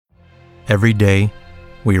Every day,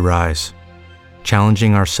 we rise,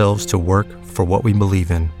 challenging ourselves to work for what we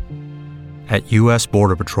believe in. At U.S.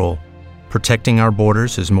 Border Patrol, protecting our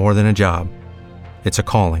borders is more than a job. It's a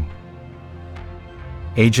calling.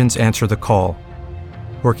 Agents answer the call,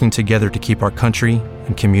 working together to keep our country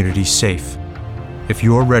and communities safe. If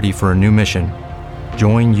you are ready for a new mission,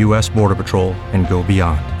 join U.S. Border Patrol and go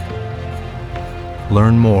beyond.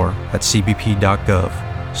 Learn more at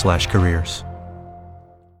cbp.gov/careers.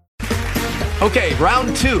 Okay,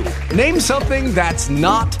 round two. Name something that's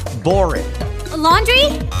not boring. A laundry?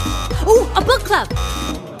 Ooh, a book club.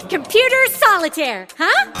 Computer solitaire,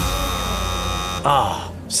 huh?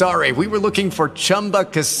 Ah, sorry, we were looking for Chumba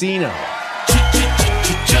Casino.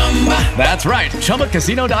 That's right,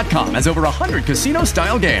 ChumbaCasino.com has over 100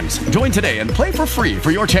 casino-style games. Join today and play for free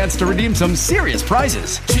for your chance to redeem some serious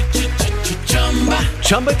prizes.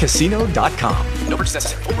 ChumbaCasino.com. No purchase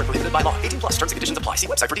necessary. Void where prohibited by law. 18 plus. Terms and conditions apply. See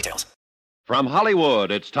website for details. From Hollywood,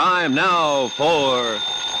 it's time now for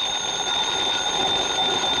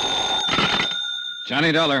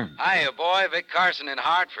Johnny Dollar. Hiya, boy. Vic Carson in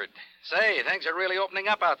Hartford. Say, things are really opening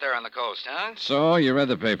up out there on the coast, huh? So, you read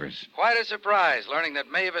the papers. Quite a surprise, learning that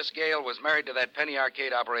Mavis Gale was married to that penny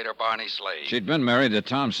arcade operator Barney Slade. She'd been married to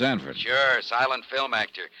Tom Sanford. Sure, silent film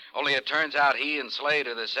actor. Only it turns out he and Slade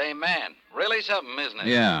are the same man. Really something, isn't it?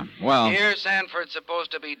 Yeah, well... Here, Sanford's supposed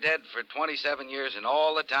to be dead for 27 years, and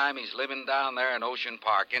all the time he's living down there in Ocean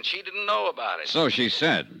Park, and she didn't know about it. So she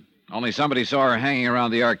said. Only somebody saw her hanging around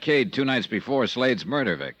the arcade 2 nights before Slade's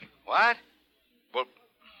murder, Vic. What? Well,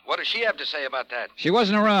 what does she have to say about that? She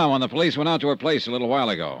wasn't around when the police went out to her place a little while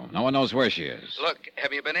ago. No one knows where she is. Look,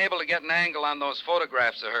 have you been able to get an angle on those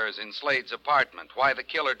photographs of hers in Slade's apartment? Why the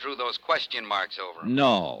killer drew those question marks over them?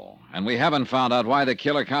 No. And we haven't found out why the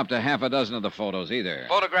killer copped a half a dozen of the photos either.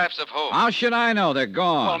 Photographs of who? How should I know? They're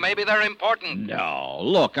gone. Well, maybe they're important. No.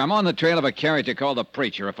 Look, I'm on the trail of a character called the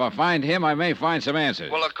Preacher. If I find him, I may find some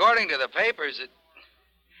answers. Well, according to the papers,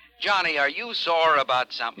 Johnny, are you sore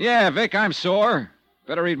about something? Yeah, Vic, I'm sore.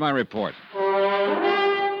 Better read my report.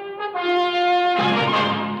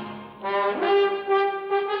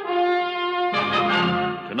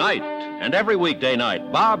 Tonight and every weekday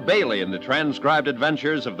night, Bob Bailey in the transcribed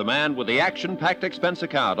adventures of the man with the action-packed expense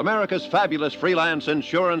account, America's fabulous freelance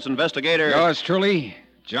insurance investigator. Yours truly,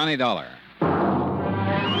 Johnny Dollar.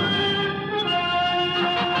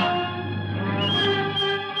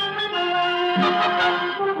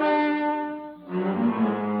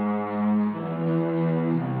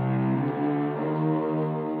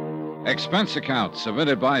 Expense account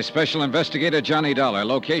submitted by Special Investigator Johnny Dollar,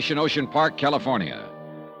 location Ocean Park, California.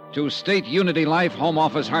 To State Unity Life, Home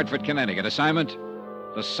Office, Hartford, Connecticut. Assignment,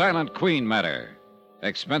 the Silent Queen matter.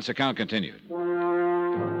 Expense account continued.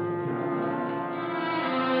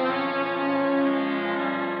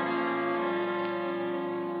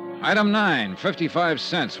 Item 9, 55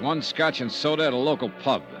 cents, 1 scotch and soda at a local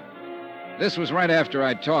pub. This was right after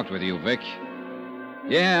I'd talked with you, Vic.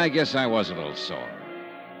 Yeah, I guess I was a little sore.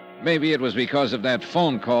 Maybe it was because of that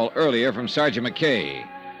phone call earlier from Sergeant McKay,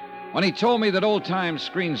 when he told me that old-time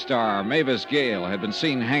screen star Mavis Gale had been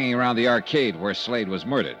seen hanging around the arcade where Slade was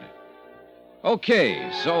murdered.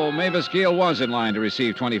 Okay, so Mavis Gale was in line to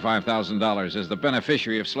receive $25,000 as the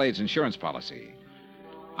beneficiary of Slade's insurance policy.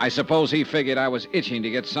 I suppose he figured I was itching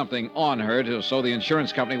to get something on her so the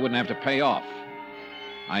insurance company wouldn't have to pay off.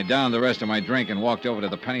 I downed the rest of my drink and walked over to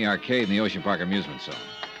the penny arcade in the Ocean Park amusement zone.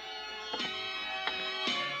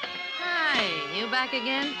 You back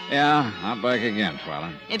again? Yeah, I'm back again,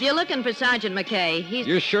 Twyla. If you're looking for Sergeant McKay, he's...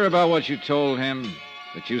 You sure about what you told him?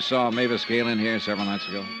 That you saw Mavis Gale in here several nights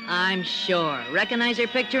ago? I'm sure. Recognize her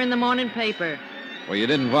picture in the morning paper. Well, you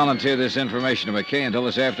didn't volunteer this information to McKay until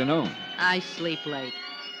this afternoon. I sleep late.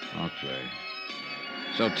 Okay.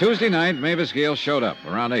 So Tuesday night, Mavis Gale showed up.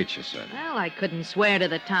 Around 8, you said. Well, I couldn't swear to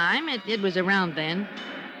the time. It was around then.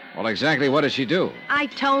 Well, exactly what did she do? I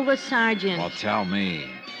told the sergeant. Well, tell me.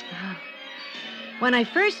 When I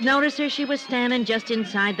first noticed her, she was standing just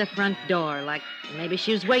inside the front door, like maybe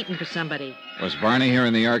she was waiting for somebody. Was Barney here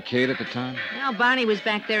in the arcade at the time? No, Barney was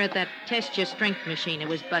back there at that test your strength machine. It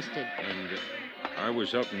was busted. And I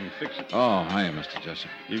was helping fix it. Oh, hiya, Mr.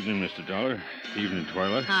 Jessup. Evening, Mr. Dollar. Evening,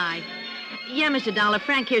 Twyla. Hi. Yeah, Mr. Dollar,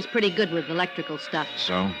 Frank here's pretty good with electrical stuff.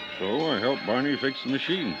 So? So I helped Barney fix the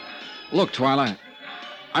machine. Look, Twyla,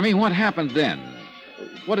 I mean, what happened then?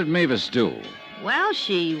 What did Mavis do? Well,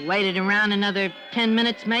 she waited around another 10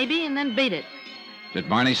 minutes maybe and then beat it. Did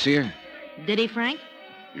Barney see her? Did he, Frank?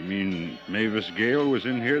 You mean Mavis Gale was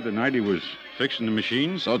in here the night he was fixing the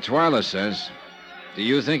machine? So Twyla says. Do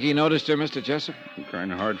you think he noticed her, Mr. Jessup?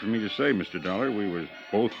 Kind of hard for me to say, Mr. Dollar. We were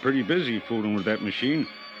both pretty busy fooling with that machine.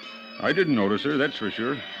 I didn't notice her, that's for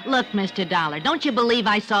sure. Look, Mr. Dollar, don't you believe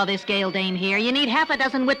I saw this Gale dame here? You need half a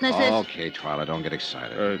dozen witnesses. Okay, Twyla, don't get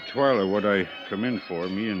excited. Twyla, what I come in for,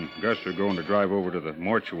 me and Gus are going to drive over to the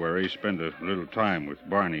mortuary, spend a little time with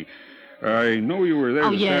Barney. I know you were there.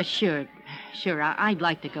 Oh, yeah, sure. Sure, I'd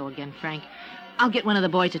like to go again, Frank. I'll get one of the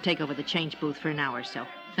boys to take over the change booth for an hour or so.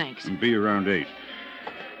 Thanks. And be around 8.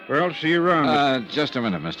 Well, see you around. Just a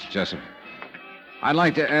minute, Mr. Jessup. I'd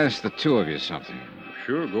like to ask the two of you something.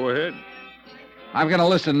 Sure, go ahead. I've got a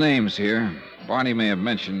list of names here. Barney may have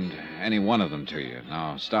mentioned any one of them to you.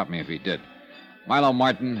 Now, stop me if he did. Milo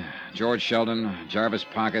Martin, George Sheldon, Jarvis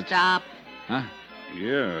Pocket. Stop. Huh?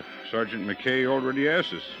 Yeah, Sergeant McKay already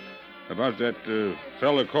asked us about that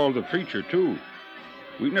fella called the preacher, too.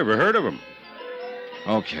 We've never heard of him.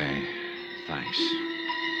 Okay, thanks.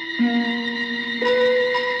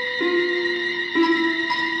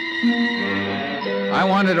 I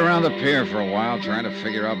wandered around the pier for a while trying to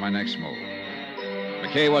figure out my next move.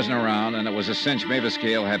 McKay wasn't around, and it was a cinch Mavis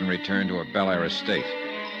Gale hadn't returned to her Bel Air estate.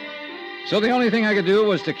 So the only thing I could do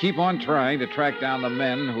was to keep on trying to track down the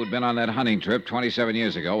men who'd been on that hunting trip 27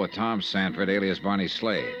 years ago with Tom Sanford, alias Barney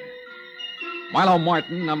Slade. Milo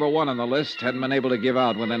Martin, number 1 on the list, hadn't been able to give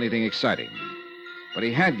out with anything exciting. But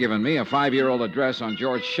he had given me a 5-year-old address on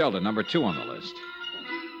George Sheldon, number 2 on the list.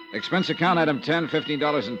 Expense account item 10,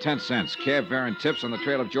 $15.10. Cab fare and tips on the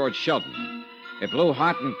trail of George Sheldon. It blew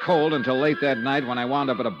hot and cold until late that night when I wound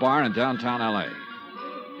up at a bar in downtown L.A.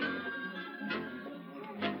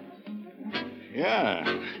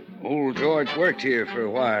 Yeah, old George worked here for a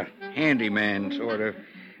while. Handyman, sort of.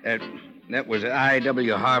 That was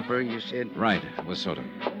I.W. Harper, you said? Right, it was sort of.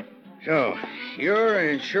 So, you're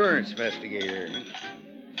an insurance investigator.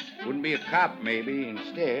 Wouldn't be a cop, maybe,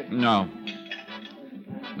 instead. No.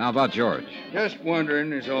 Now about George. Just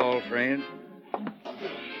wondering is all, friend.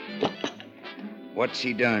 What's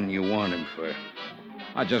he done you want him for?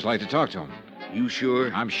 I'd just like to talk to him. You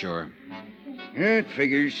sure? I'm sure. Yeah, it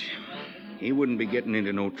figures. He wouldn't be getting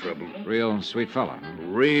into no trouble. Real sweet fella.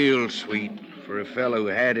 Real sweet for a fellow who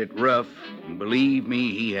had it rough. And believe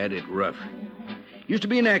me, he had it rough. Used to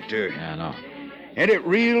be an actor. Yeah, I know. Had it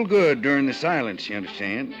real good during the silence, you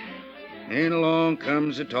understand. Then along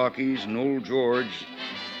comes the talkies and old George.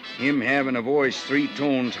 Him having a voice 3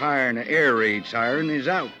 tones higher than an air raid siren is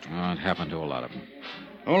out. Oh, it happened to a lot of them.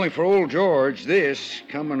 Only for old George, this,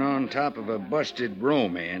 coming on top of a busted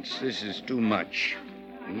romance, this is too much.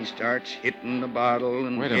 He starts hitting the bottle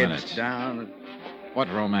and Wait a heads minute. down. What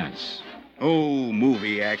romance? Oh,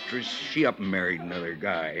 movie actress. She up and married another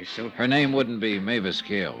guy, so... Her name wouldn't be Mavis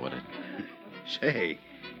Gale, would it? Say,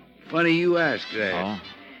 funny you ask that. Oh?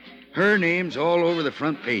 Her name's all over the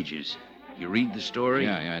front pages. You read the story?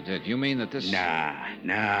 Yeah, I did. You mean that this...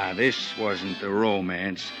 Nah, this wasn't the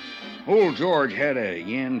romance. Old George had a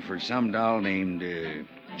yen for some doll named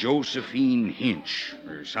Josephine Hinch,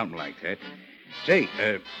 or something like that. Say,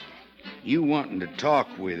 you wanting to talk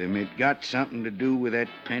with him, it got something to do with that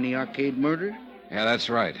Penny Arcade murder? Yeah, that's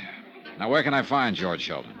right. Now, where can I find George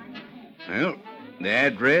Sheldon? Well, the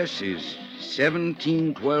address is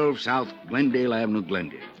 1712 South Glendale Avenue,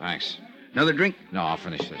 Glendale. Thanks. Another drink? No, I'll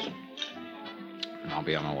finish this. And I'll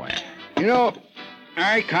be on my way. You know,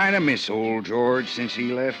 I kind of miss old George since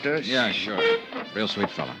he left us. Yeah, sure. Real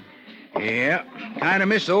sweet fella. Yeah, kind of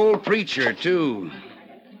miss the old preacher, too.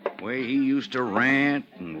 Way he used to rant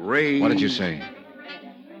and rave. What did you say?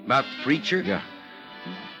 About the preacher? Yeah.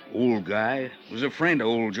 Old guy. Was a friend of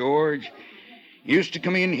old George. Used to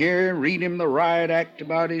come in here, read him the riot act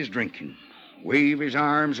about his drinking. Wave his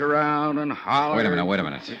arms around and holler. Wait a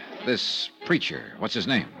minute. This preacher, what's his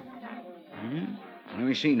name? Let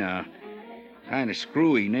me see now. Kind of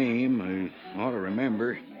screwy name. I ought to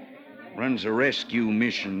remember. Runs a rescue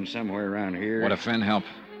mission somewhere around here. What if Finn help?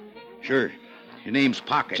 Sure. His name's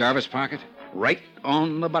Pocket. Jarvis Pocket? Right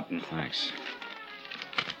on the button. Thanks.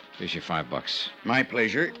 Here's your $5. My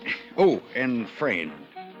pleasure. Oh, and friend,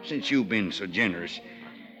 since you've been so generous,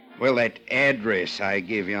 well, that address I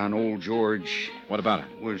gave you on old George... What about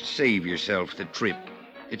it? Will save yourself the trip.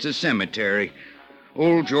 It's a cemetery.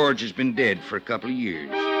 Old George has been dead for a couple of years.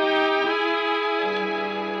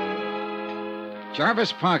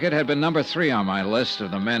 Jarvis Pocket had been number 3 on my list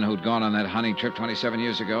of the men who'd gone on that hunting trip 27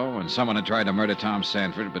 years ago, and someone had tried to murder Tom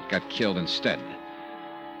Sanford but got killed instead.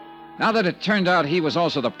 Now that it turned out he was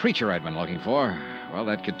also the preacher I'd been looking for, well,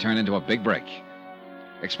 that could turn into a big break.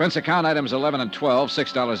 Expense account items 11 and 12,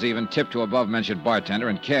 $6 even, tip to above-mentioned bartender,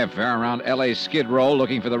 and cab fare around L.A. Skid Row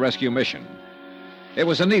looking for the rescue mission. It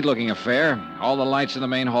was a neat-looking affair. All the lights in the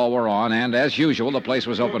main hall were on, and as usual, the place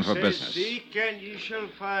was open for business. Seek and ye shall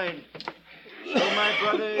find. So, my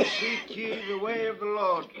brother, seek ye the way of the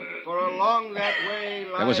Lord. for along that way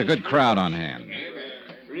There was a good crowd on hand.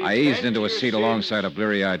 I eased into a seat alongside a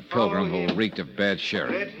bleary-eyed pilgrim who reeked of bad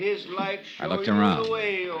sherry. Let his light show I looked you around. the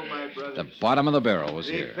way, oh my brothers. The bottom of the barrel was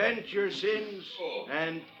here. Repent your sins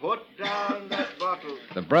and put down that bottle.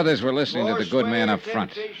 The brothers were listening to the good man up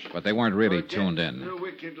front, but they weren't really tuned in.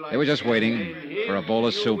 They were just waiting for a bowl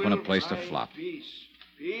of soup and a place to flop. Peace,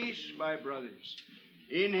 peace, my brothers.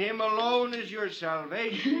 In him alone is your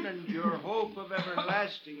salvation and your hope of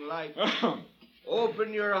everlasting life.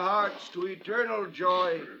 Open your hearts to eternal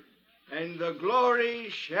joy, and the glory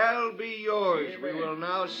shall be yours. We will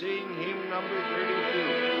now sing hymn number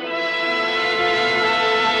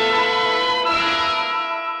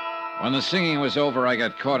 32. When the singing was over, I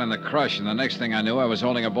got caught in the crush, and the next thing I knew, I was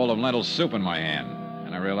holding a bowl of lentil soup in my hand,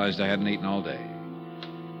 and I realized I hadn't eaten all day.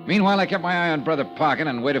 Meanwhile, I kept my eye on Brother Pocket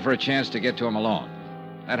and waited for a chance to get to him alone.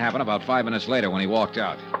 That happened about 5 minutes later when he walked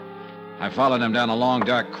out. I followed him down a long,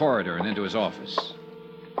 dark corridor and into his office.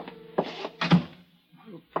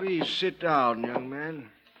 Please sit down, young man.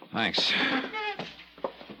 Thanks.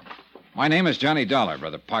 My name is Johnny Dollar,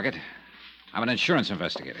 Brother Pocket. I'm an insurance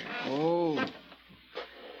investigator. Oh.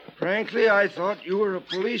 Frankly, I thought you were a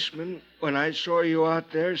policeman when I saw you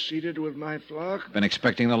out there seated with my flock. Been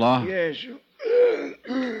expecting the law? Yes.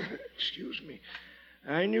 Excuse me.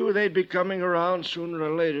 I knew they'd be coming around sooner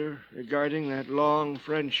or later regarding that long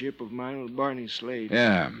friendship of mine with Barney Slade.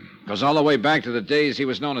 Yeah. Goes all the way back to the days he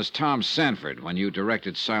was known as Tom Sanford when you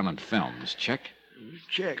directed silent films. Check?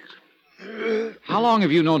 Check. How long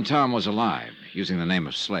have you known Tom was alive, using the name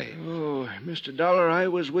of Slade? Oh, Mr. Dollar, I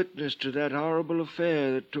was witness to that horrible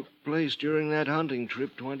affair that took place during that hunting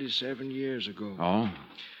trip 27 years ago. Oh?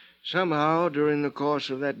 Somehow, during the course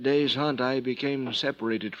of that day's hunt, I became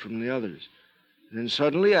separated from the others. Then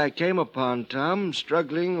suddenly I came upon Tom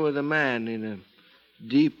struggling with a man in a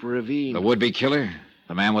deep ravine. The would-be killer?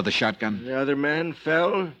 The man with the shotgun? The other man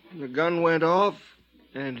fell, the gun went off,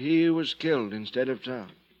 and he was killed instead of Tom.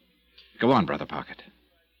 Go on, Brother Pocket.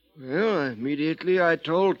 Well, immediately I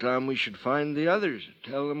told Tom we should find the others,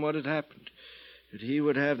 tell them what had happened, that he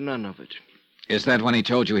would have none of it. Is that when he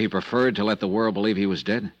told you he preferred to let the world believe he was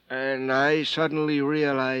dead? And I suddenly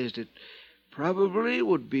realized it probably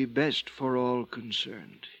would be best for all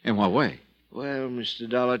concerned. In what way? Well, Mr.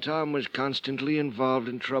 Dollar, Tom was constantly involved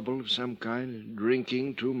in trouble of some kind,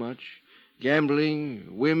 drinking too much,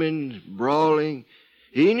 gambling, women, brawling.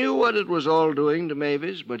 He knew what it was all doing to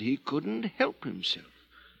Mavis, but he couldn't help himself.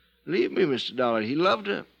 Believe me, Mr. Dollar, he loved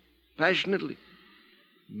her passionately.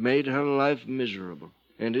 Made her life miserable,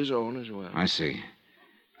 and his own as well. I see.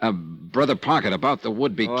 Brother Pocket, about the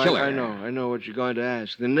would-be killer. I know what you're going to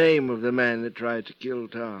ask. The name of the man that tried to kill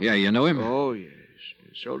Tom. Yeah, you knew him? Oh, yes.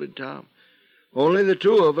 So did Tom. Only the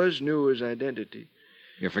two of us knew his identity.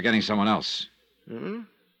 You're forgetting someone else. Huh?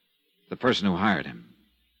 The person who hired him.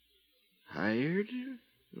 Hired?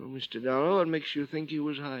 Oh, Mr. Dollar, what makes you think he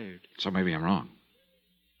was hired? So maybe I'm wrong.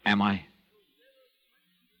 Am I?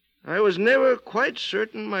 I was never quite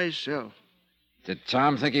certain myself. Did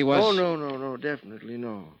Tom think he was? Oh, no, definitely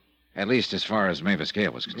no. At least as far as Mavis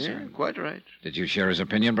Gale was concerned. Yeah, quite right. Did you share his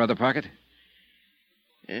opinion, Brother Pocket?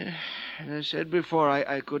 Yeah, as I said before,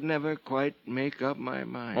 I could never quite make up my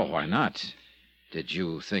mind. Oh, why not? Did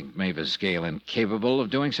you think Mavis Gale incapable of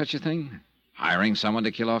doing such a thing? Hiring someone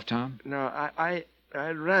to kill off Tom? No, I'd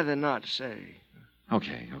rather not say.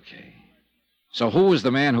 Okay. So who was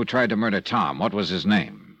the man who tried to murder Tom? What was his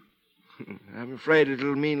name? I'm afraid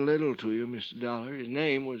it'll mean little to you, Mr. Dollar. His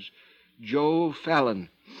name was Joe Fallon.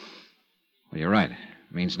 Well, you're right. It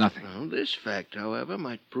means nothing. Well, this fact, however,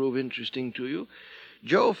 might prove interesting to you.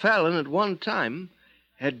 Joe Fallon, at one time,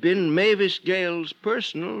 had been Mavis Gale's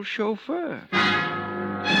personal chauffeur.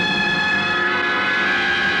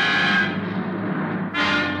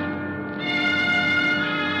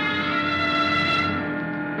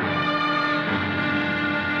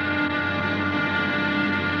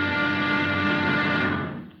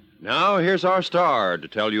 Now, here's our star to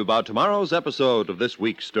tell you about tomorrow's episode of this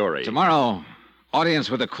week's story. Tomorrow, audience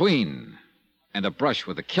with the Queen and a brush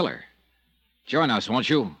with the killer. Join us, won't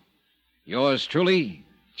you? Yours truly,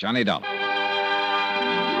 Johnny Dollar.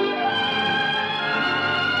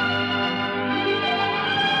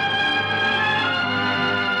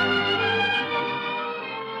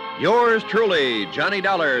 Yours truly, Johnny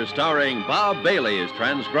Dollar, starring Bob Bailey, is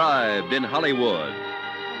transcribed in Hollywood.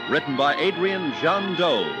 Written by Adrian Jean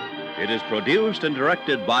Doe. It is produced and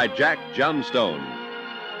directed by Jack Johnstone.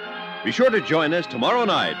 Be sure to join us tomorrow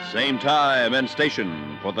night, same time and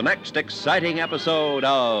station, for the next exciting episode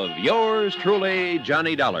of Yours truly,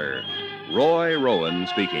 Johnny Dollar. Roy Rowan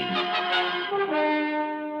speaking.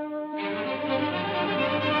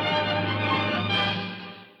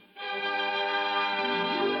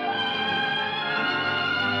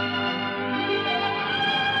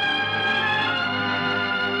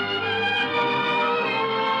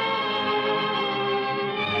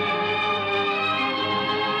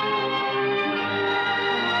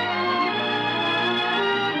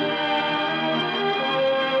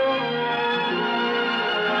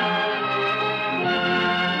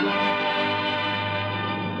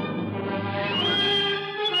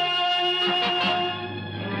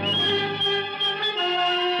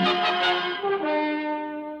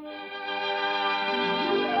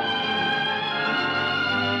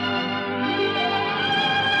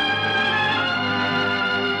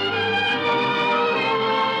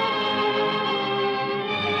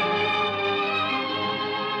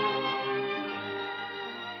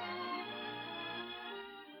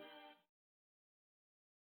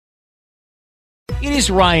 is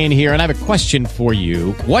Ryan here, and I have a question for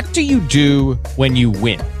you. What do you do when you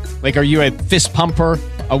win? Like, are you a fist pumper,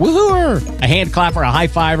 a woohooer, a hand clapper, a high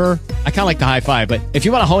fiver? I kind of like the high five, but if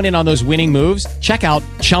you want to hone in on those winning moves, check out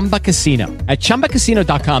Chumba Casino. At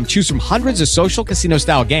ChumbaCasino.com, choose from hundreds of social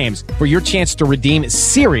casino-style games for your chance to redeem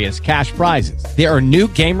serious cash prizes. There are new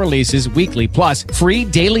game releases weekly, plus free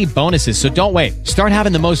daily bonuses. So don't wait. Start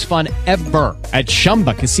having the most fun ever at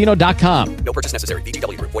ChumbaCasino.com. No purchase necessary.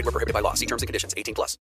 VGW Group. Void where prohibited by law. See terms and conditions. 18+.